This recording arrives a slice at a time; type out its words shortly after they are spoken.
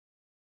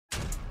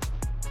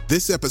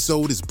This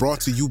episode is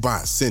brought to you by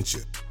Essentia.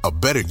 A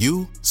better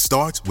you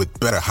starts with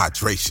better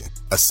hydration.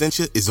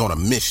 Essentia is on a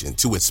mission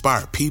to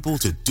inspire people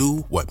to do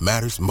what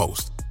matters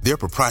most. Their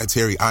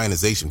proprietary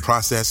ionization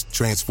process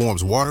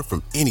transforms water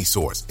from any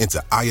source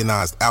into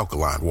ionized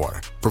alkaline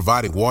water,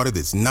 providing water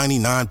that's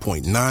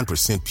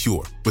 99.9%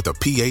 pure with a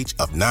pH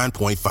of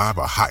 9.5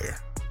 or higher.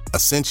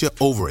 Essentia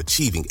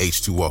overachieving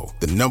H2O,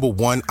 the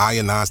 #1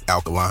 ionized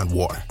alkaline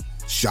water.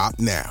 Shop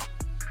now.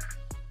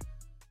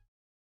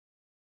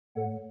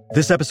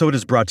 This episode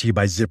is brought to you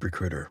by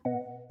ZipRecruiter.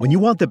 When you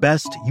want the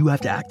best, you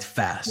have to act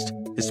fast,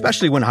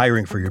 especially when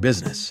hiring for your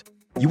business.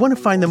 You want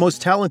to find the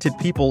most talented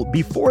people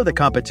before the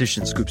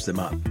competition scoops them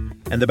up.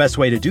 And the best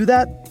way to do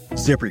that?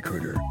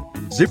 ZipRecruiter.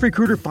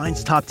 ZipRecruiter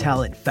finds top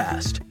talent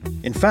fast.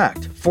 In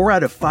fact, 4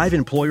 out of 5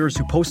 employers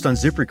who post on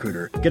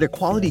ZipRecruiter get a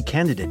quality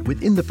candidate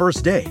within the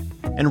first day.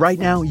 And right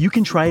now, you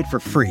can try it for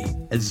free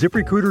at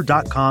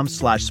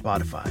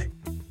ZipRecruiter.com/Spotify.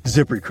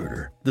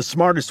 ZipRecruiter, the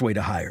smartest way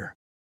to hire.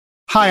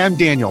 Hi, I'm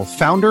Daniel,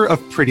 founder of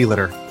Pretty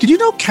Litter. Did you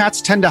know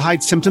cats tend to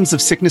hide symptoms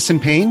of sickness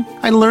and pain?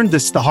 I learned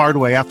this the hard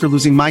way after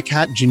losing my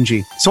cat,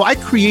 Gingy. So I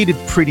created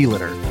Pretty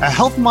Litter, a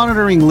health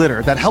monitoring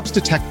litter that helps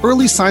detect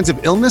early signs of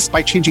illness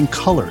by changing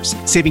colors,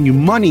 saving you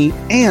money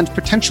and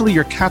potentially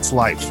your cat's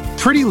life.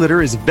 Pretty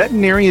Litter is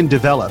veterinarian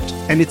developed,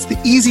 and it's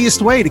the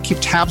easiest way to keep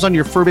tabs on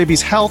your fur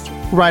baby's health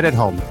right at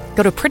home.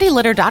 Go to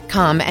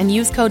prettylitter.com and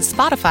use code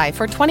SPOTIFY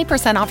for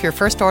 20% off your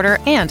first order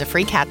and a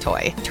free cat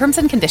toy. Terms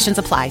and conditions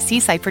apply. See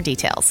site for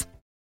details.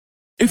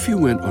 If you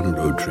went on a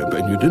road trip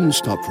and you didn't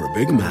stop for a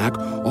Big Mac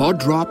or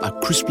drop a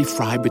crispy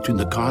fry between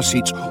the car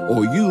seats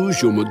or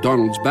use your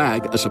McDonald's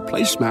bag as a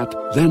placemat,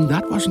 then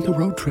that wasn't a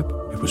road trip.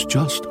 It was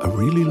just a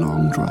really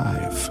long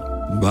drive.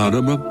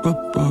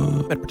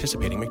 Ba-da-ba-ba-ba. At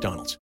participating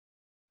McDonald's.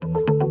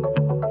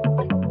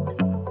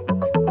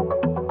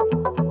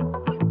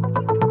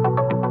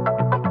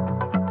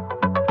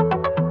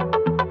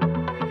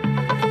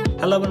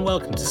 Hello and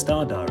welcome to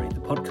Star Diary,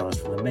 the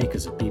podcast from the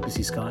makers of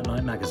BBC Sky at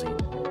Night magazine.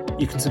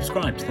 You can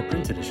subscribe to the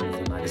print edition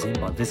of the magazine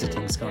by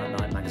visiting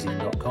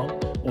skyatnightmagazine.com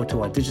or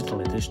to our digital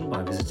edition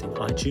by visiting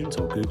iTunes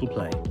or Google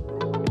Play.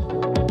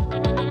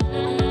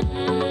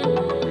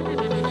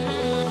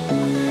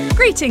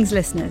 Greetings,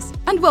 listeners,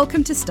 and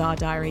welcome to Star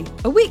Diary,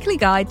 a weekly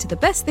guide to the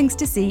best things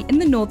to see in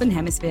the Northern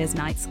Hemisphere's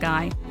night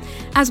sky.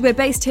 As we're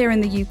based here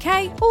in the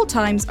UK, all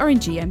times are in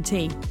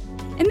GMT.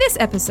 In this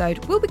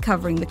episode, we'll be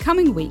covering the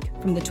coming week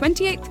from the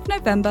 28th of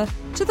November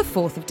to the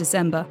 4th of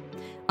December.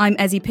 I'm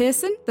Ezzy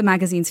Pearson, the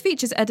magazine's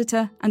features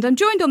editor, and I'm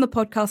joined on the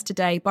podcast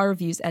today by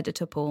reviews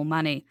editor Paul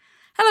Money.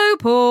 Hello,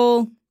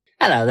 Paul.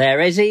 Hello there,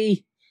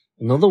 Ezzy.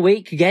 Another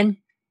week again.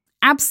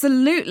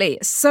 Absolutely.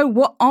 So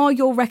what are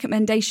your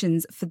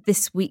recommendations for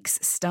this week's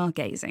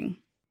stargazing?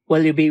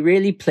 Well, you'll be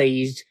really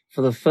pleased.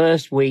 For the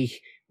first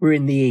week, we're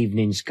in the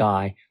evening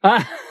sky.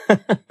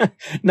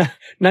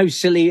 No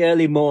silly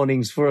early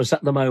mornings for us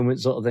at the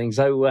moment sort of thing.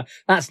 So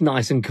that's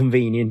nice and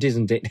convenient,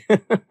 isn't it?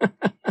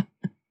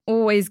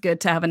 Always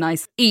good to have a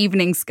nice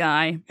evening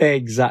sky.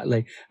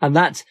 Exactly. And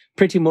that's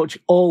pretty much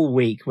all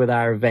week with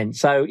our event.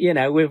 So, you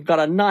know, we've got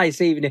a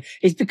nice evening.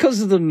 It's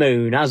because of the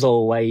moon, as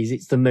always.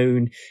 It's the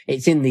moon.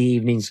 It's in the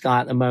evening sky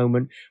at the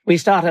moment. We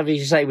start, as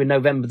you say, with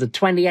November the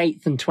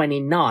 28th and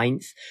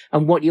 29th.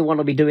 And what you want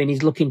to be doing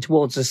is looking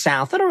towards the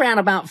south at around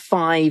about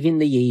 5 in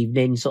the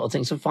evening, sort of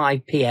thing. So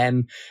 5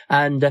 p.m.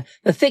 And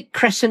the thick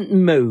crescent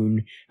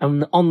moon.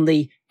 And on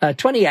the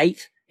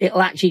 28th,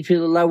 it'll actually be to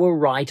the lower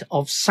right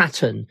of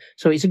Saturn.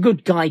 So it's a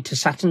good guide to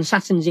Saturn.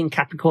 Saturn's in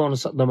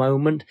Capricornus at the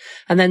moment.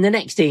 And then the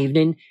next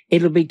evening,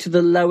 it'll be to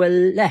the lower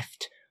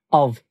left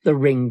of the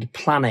ringed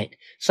planet.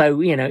 So,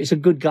 you know, it's a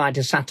good guide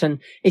to Saturn.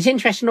 It's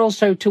interesting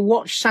also to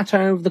watch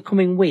Saturn over the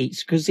coming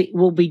weeks because it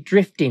will be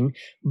drifting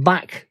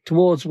back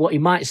towards what you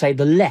might say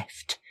the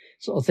left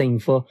sort of thing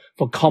for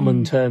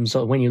common terms,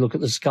 sort of when you look at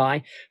the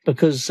sky,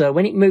 because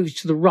when it moves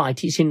to the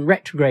right, it's in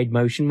retrograde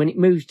motion. When it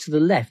moves to the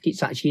left,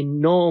 it's actually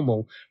in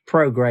normal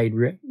prograde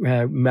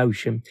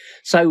motion.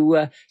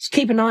 So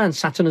keep an eye on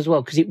Saturn as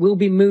well, because it will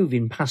be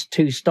moving past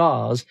 2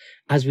 stars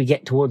as we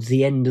get towards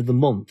the end of the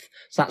month.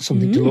 So that's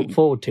something to look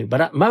forward to.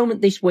 But at the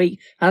moment this week,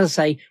 as I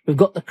say, we've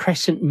got the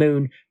crescent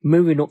moon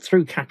moving up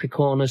through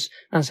Capricornus,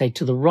 as I say,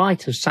 to the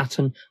right of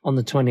Saturn on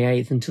the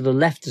 28th and to the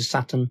left of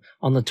Saturn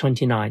on the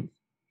 29th.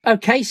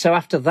 Okay, so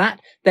after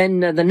that, then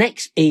the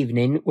next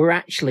evening, we're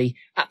actually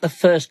at the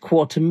first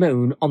quarter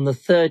moon on the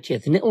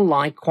 30th, and it'll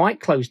lie quite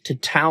close to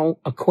Tau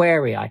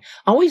Aquarii. I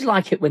always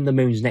like it when the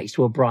moon's next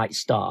to a bright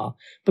star,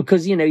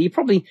 because, you know, you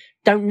probably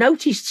don't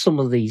notice some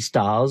of these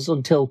stars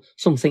until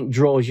something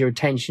draws your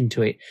attention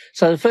to it.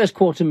 So the first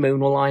quarter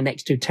moon will lie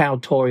next to Tau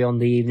Tauri on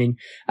the evening,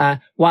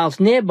 whilst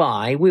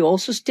nearby we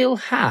also still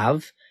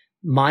have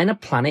minor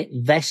planet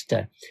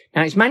Vesta.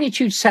 Now it's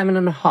magnitude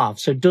 7.5,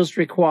 so it does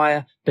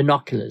require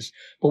binoculars.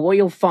 But what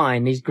you'll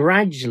find is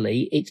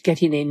gradually it's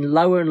getting in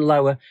lower and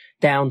lower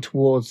down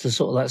towards the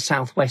sort of that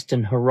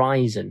southwestern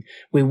horizon.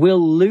 We will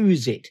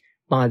lose it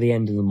by the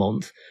end of the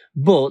month.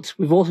 But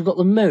we've also got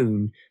the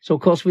moon. So,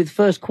 of course, with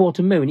first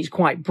quarter moon, it's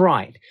quite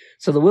bright.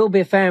 So there will be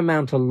a fair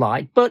amount of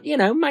light. But,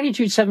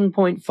 magnitude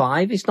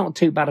 7.5, it's not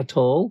too bad at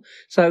all.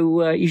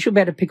 So you should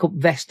be able to pick up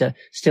Vesta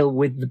still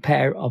with the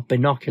pair of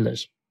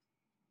binoculars.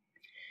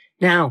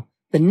 Now,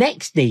 the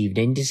next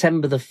evening,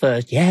 December the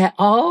 1st,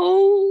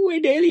 we're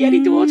nearly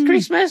heading towards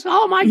Christmas.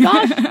 Oh, my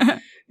gosh.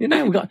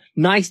 We've got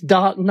nice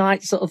dark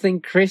night sort of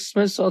thing,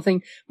 Christmas sort of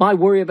thing. My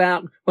worry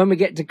about when we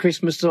get to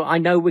Christmas, so I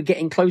know we're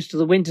getting close to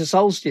the winter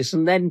solstice,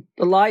 and then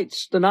the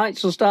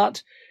nights will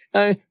start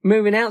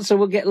moving out, so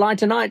we'll get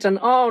lighter nights. And we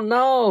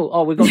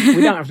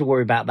don't have to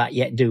worry about that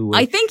yet, do we?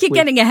 I think you're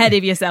getting ahead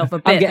of yourself a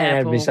bit. I'm getting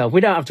ahead of myself. We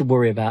don't have to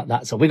worry about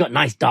that. So we've got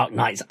nice dark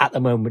nights at the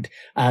moment,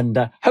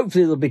 and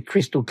hopefully they'll be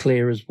crystal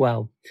clear as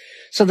well.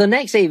 So the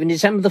next evening,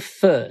 December the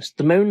 1st,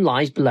 the moon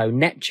lies below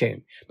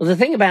Neptune. But the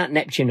thing about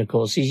Neptune, of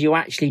course, is you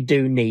actually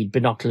do need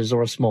binoculars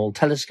or a small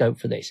telescope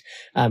for this,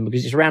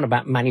 because it's around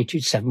about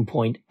magnitude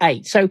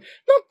 7.8. So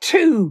not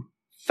too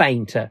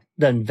fainter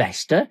than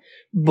Vesta,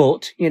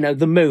 but,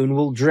 the moon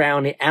will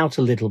drown it out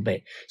a little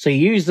bit. So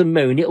you use the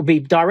moon, it'll be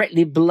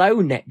directly below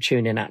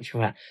Neptune in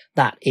actual fact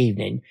that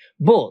evening.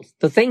 But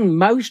the thing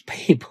most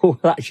people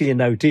will actually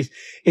notice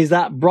is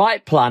that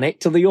bright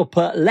planet to the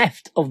upper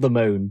left of the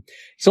moon.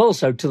 It's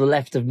also to the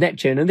left of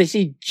Neptune, and this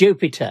is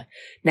Jupiter.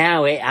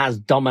 Now it has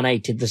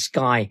dominated the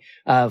sky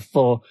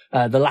for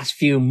the last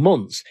few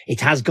months.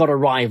 It has got a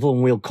rival,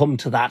 and we'll come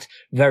to that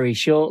very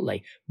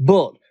shortly.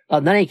 But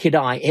on the naked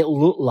eye, it'll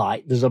look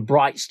like there's a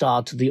bright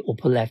star to the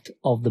upper left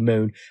of the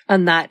moon,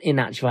 and that, in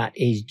actual fact,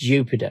 is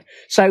Jupiter.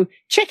 So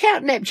check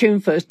out Neptune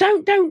first.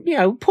 Don't,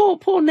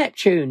 poor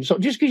Neptune. So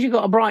just because you've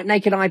got a bright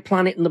naked eye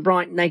planet and the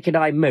bright naked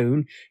eye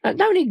moon,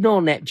 don't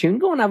ignore Neptune.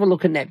 Go and have a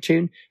look at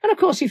Neptune. And of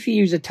course, if you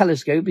use a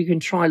telescope, you can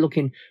try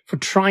looking for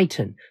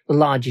Triton, the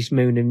largest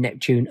moon of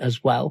Neptune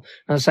as well.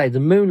 And I say the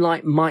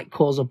moonlight might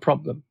cause a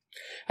problem.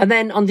 And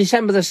then on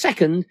December the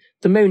 2nd,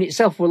 the moon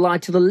itself will lie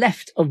to the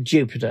left of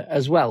Jupiter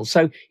as well.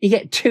 So you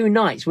get 2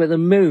 nights where the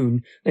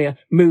moon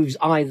moves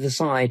either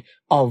side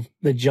of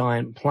the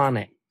giant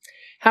planet.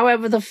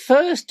 However, the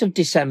 1st of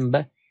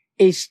December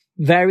is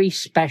very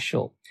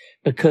special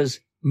because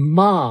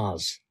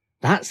Mars,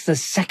 that's the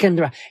second.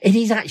 It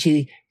is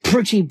actually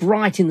pretty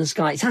bright in the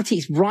sky. It's at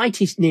its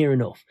brightest near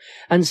enough.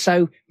 And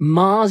so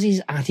Mars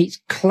is at its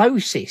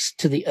closest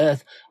to the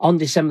Earth on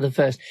December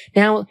the 1st.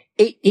 Now,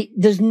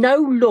 there's no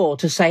law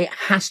to say it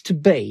has to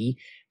be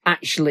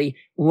actually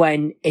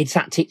when it's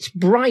at its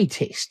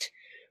brightest,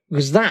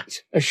 because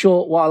that's a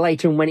short while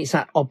later and when it's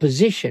at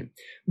opposition.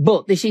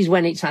 But this is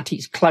when it's at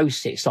its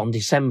closest on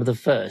December the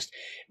 1st.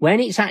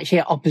 When it's actually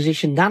at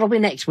opposition, that'll be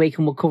next week,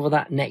 and we'll cover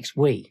that next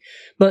week.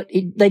 But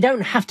they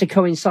don't have to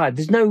coincide.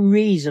 There's no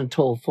reason at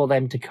all for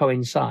them to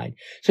coincide.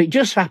 So it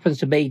just happens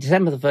to be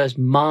December the 1st,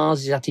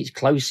 Mars is at its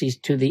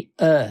closest to the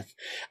Earth,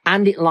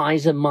 and it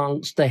lies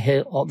amongst the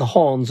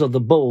horns of the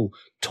bull,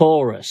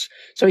 Taurus.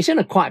 So it's in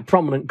a quite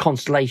prominent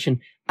constellation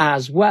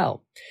as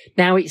well.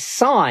 Now, its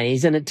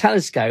size in a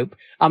telescope,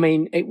 I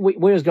mean, we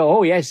always go,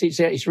 oh, yes,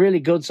 it's really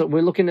good. So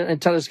we're looking at a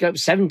telescope,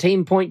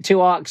 17.2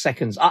 arc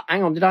seconds.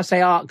 Hang on, did I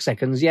say arc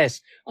seconds?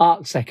 Yes,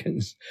 arc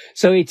seconds.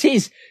 So it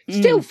is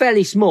still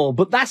fairly small,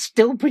 but that's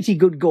still pretty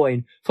good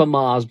going for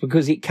Mars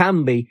because it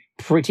can be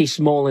pretty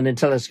small in a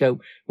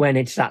telescope when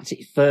it's at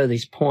its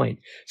furthest point.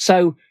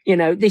 So,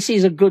 this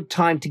is a good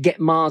time to get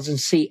Mars and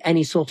see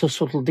any sort of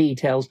subtle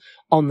details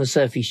on the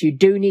surface. You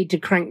do need to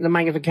crank the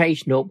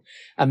magnification up,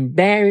 and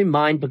bear in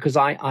mind, because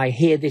I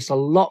hear this a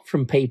lot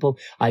from people,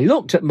 I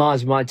looked at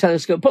Mars with my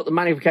telescope, put the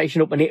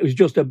magnification up, and it was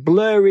just a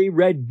blurry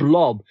red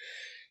blob.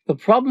 The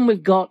problem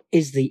we've got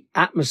is the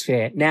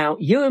atmosphere. Now,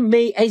 you and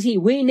me, Ezzy,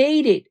 we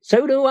need it.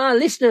 So do our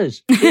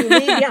listeners. We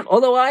need it.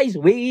 Otherwise,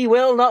 we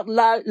will not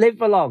live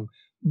for long.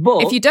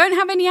 But if you don't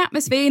have any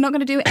atmosphere, you're not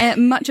going to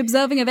do much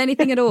observing of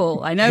anything at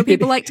all. I know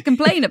people like to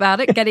complain about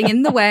it getting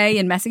in the way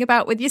and messing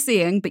about with your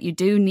seeing, but you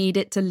do need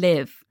it to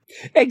live.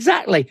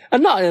 Exactly.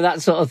 And not only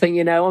that sort of thing,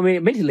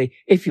 admittedly,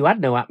 if you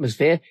had no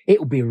atmosphere, it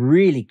would be a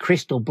really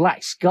crystal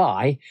black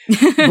sky,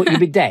 but you'd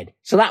be dead.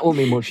 So that won't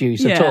be much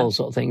use at all,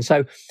 sort of thing.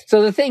 So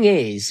the thing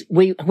is,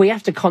 we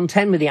have to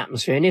contend with the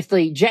atmosphere. And if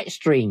the jet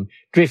stream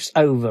drifts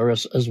over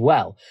us as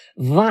well,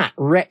 that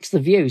wrecks the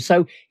view.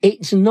 So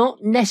it's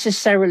not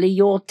necessarily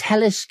your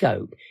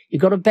telescope.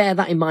 You've got to bear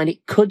that in mind.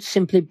 It could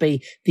simply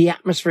be the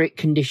atmospheric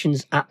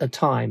conditions at the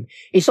time.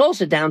 It's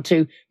also down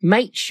to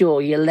make sure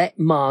you let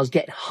Mars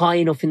get high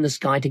enough in the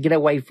sky to get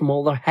away from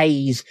all the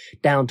haze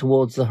down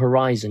towards the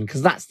horizon,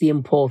 because that's the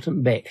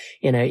important bit.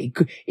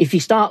 If you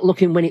start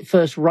looking when it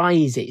first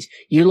rises,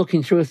 you're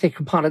looking through a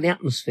thicker part of the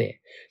atmosphere.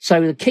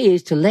 So the key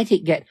is to let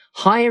it get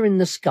higher in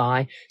the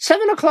sky,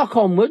 7 o'clock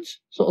onwards,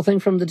 sort of thing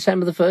from the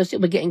December the 1st.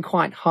 It'll be getting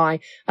quite high.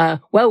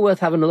 Well worth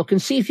having a look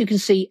and see if you can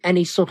see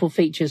any subtle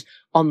features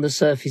on the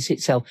surface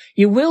itself.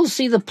 You will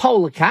see the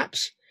polar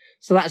caps.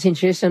 So that's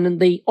interesting. And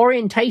the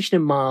orientation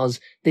of Mars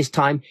this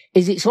time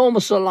is it's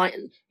almost sort of like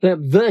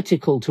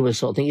vertical to us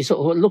sort of thing. You're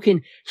sort of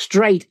looking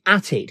straight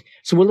at it.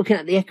 So we're looking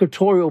at the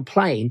equatorial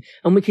plane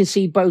and we can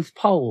see both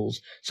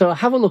poles. So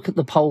have a look at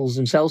the poles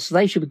themselves. So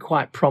they should be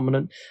quite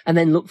prominent, and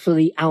then look for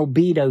the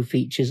albedo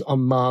features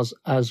on Mars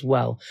as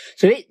well.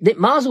 So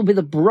Mars will be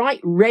the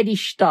bright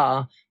reddish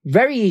star,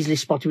 very easily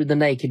spotted with the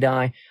naked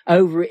eye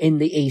over in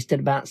the east at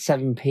about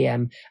 7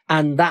 p.m.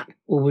 And that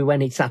will be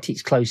when it's at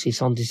its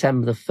closest on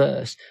December the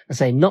 1st. I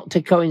say not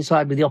to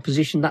coincide with the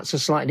opposition. That's a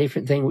slightly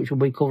different thing, which we'll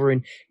be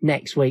covering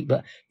next week.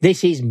 But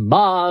this is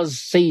Mars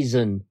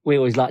season. We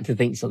always like to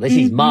think so. This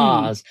is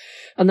Mars.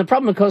 And the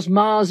problem, of course,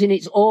 Mars in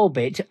its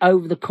orbit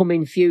over the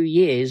coming few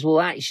years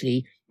will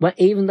actually, well,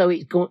 even though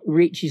it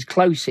reaches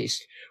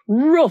closest,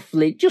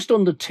 roughly just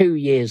under 2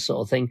 years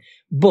sort of thing,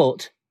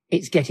 but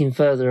it's getting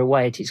further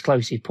away at its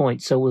closest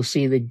point. So we'll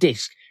see the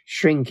disk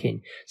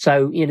shrinking.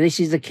 So,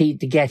 this is the key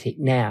to get it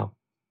now.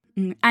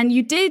 And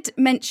you did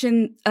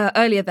mention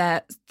earlier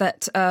there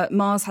that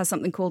Mars has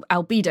something called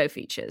albedo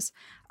features,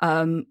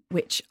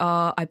 which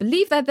are, I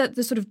believe, they're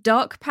the sort of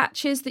dark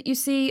patches that you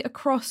see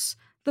across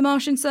the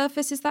Martian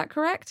surface. Is that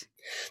correct?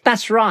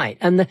 That's right.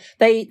 And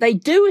they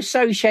do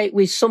associate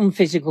with some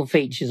physical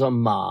features on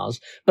Mars,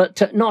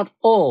 but not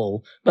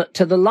all. But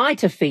the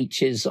lighter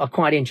features are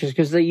quite interesting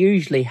because they're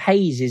usually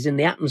hazes in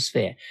the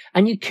atmosphere.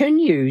 And you can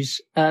use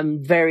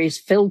various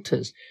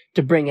filters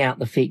to bring out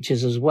the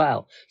features as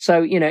well.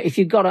 So, if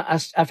you've got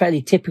a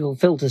fairly typical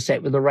filter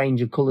set with a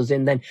range of colours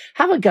in, then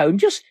have a go and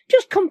just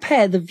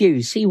compare the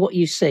views, see what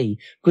you see.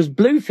 Because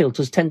blue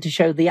filters tend to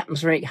show the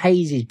atmospheric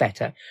hazes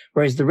better,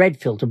 whereas the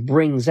red filter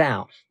brings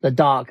out the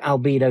dark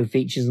albedo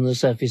features on the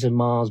surface of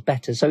Mars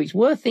better. So it's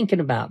worth thinking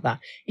about that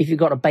if you've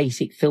got a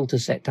basic filter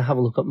set to have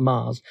a look at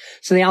Mars.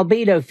 So the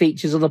albedo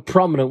features are the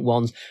prominent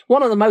ones.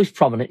 One of the most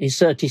prominent is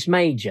Syrtis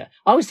Major.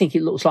 I always think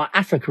it looks like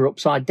Africa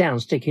upside down,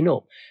 sticking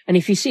up. And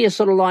if you see a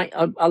sort of like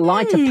a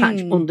lighter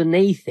patch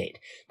underneath it,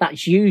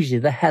 that's usually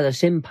the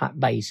Hellas impact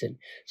basin.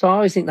 So I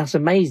always think that's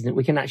amazing that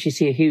we can actually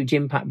see a huge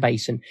impact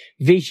basin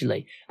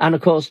visually. And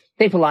of course,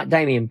 people like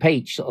Damien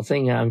Peach sort of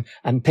thing,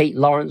 and Pete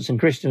Lawrence and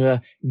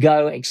Christopher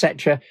Go,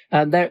 etc.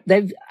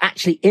 They've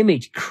actually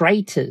imaged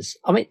craters.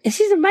 I mean, this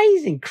is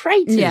amazing.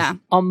 Craters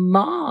on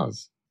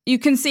Mars. You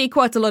can see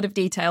quite a lot of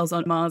details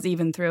on Mars,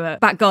 even through a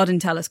back garden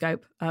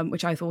telescope,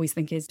 which I always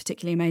think is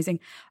particularly amazing.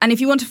 And if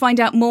you want to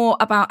find out more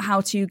about how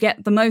to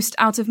get the most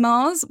out of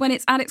Mars when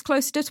it's at its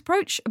closest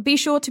approach, be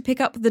sure to pick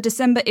up the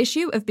December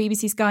issue of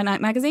BBC Sky Night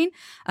magazine,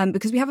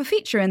 because we have a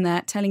feature in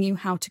there telling you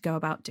how to go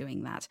about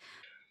doing that.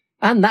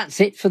 And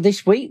that's it for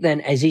this week then,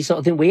 Ezzy, sort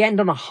of thing. We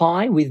end on a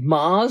high with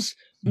Mars,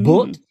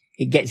 but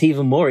it gets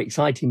even more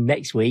exciting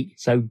next week.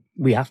 So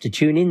we have to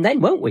tune in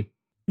then, won't we?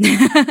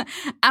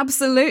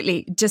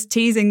 Absolutely. Just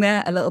teasing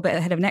there a little bit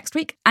ahead of next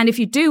week. And if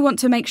you do want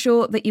to make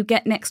sure that you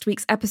get next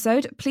week's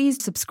episode,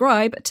 please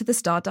subscribe to the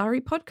Star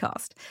Diary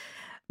podcast.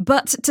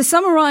 But to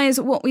summarise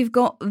what we've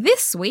got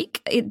this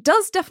week, it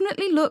does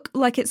definitely look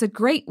like it's a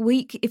great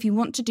week if you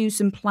want to do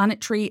some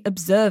planetary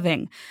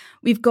observing.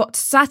 We've got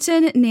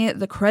Saturn near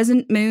the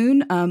crescent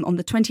moon on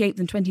the 28th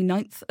and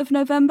 29th of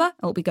November.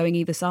 It'll be going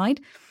either side.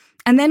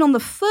 And then on the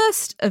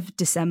 1st of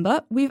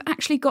December, we've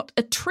actually got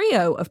a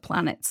trio of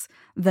planets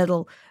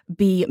that'll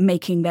be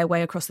making their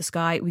way across the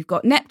sky. We've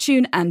got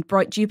Neptune and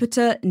bright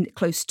Jupiter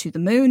close to the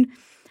moon,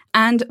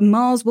 and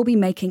Mars will be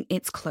making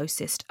its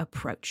closest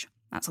approach.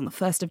 That's on the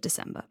 1st of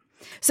December.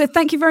 So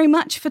thank you very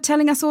much for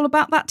telling us all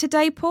about that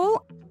today,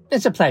 Paul.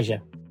 It's a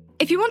pleasure.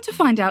 If you want to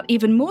find out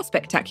even more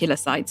spectacular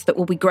sights that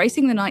will be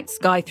gracing the night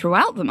sky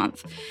throughout the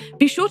month,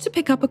 be sure to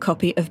pick up a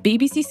copy of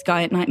BBC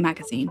Sky at Night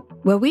magazine,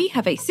 where we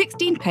have a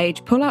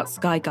 16-page pull-out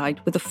sky guide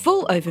with a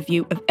full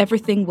overview of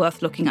everything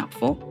worth looking up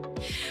for.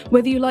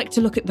 Whether you like to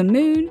look at the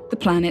moon, the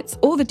planets,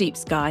 or the deep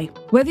sky,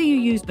 whether you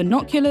use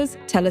binoculars,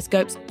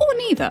 telescopes, or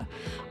neither,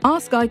 our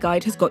sky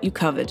guide has got you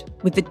covered,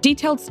 with the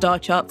detailed star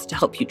charts to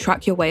help you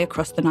track your way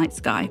across the night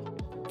sky.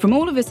 From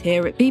all of us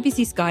here at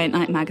BBC Sky at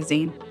Night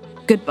magazine,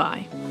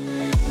 goodbye.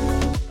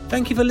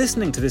 Thank you for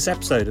listening to this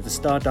episode of the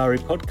Star Diary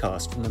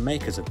podcast from the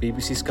makers of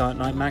BBC Sky at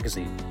Night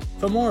magazine.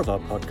 For more of our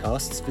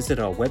podcasts, visit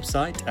our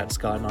website at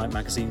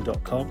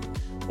skyatnightmagazine.com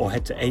or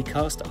head to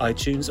Acast,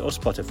 iTunes or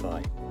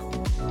Spotify.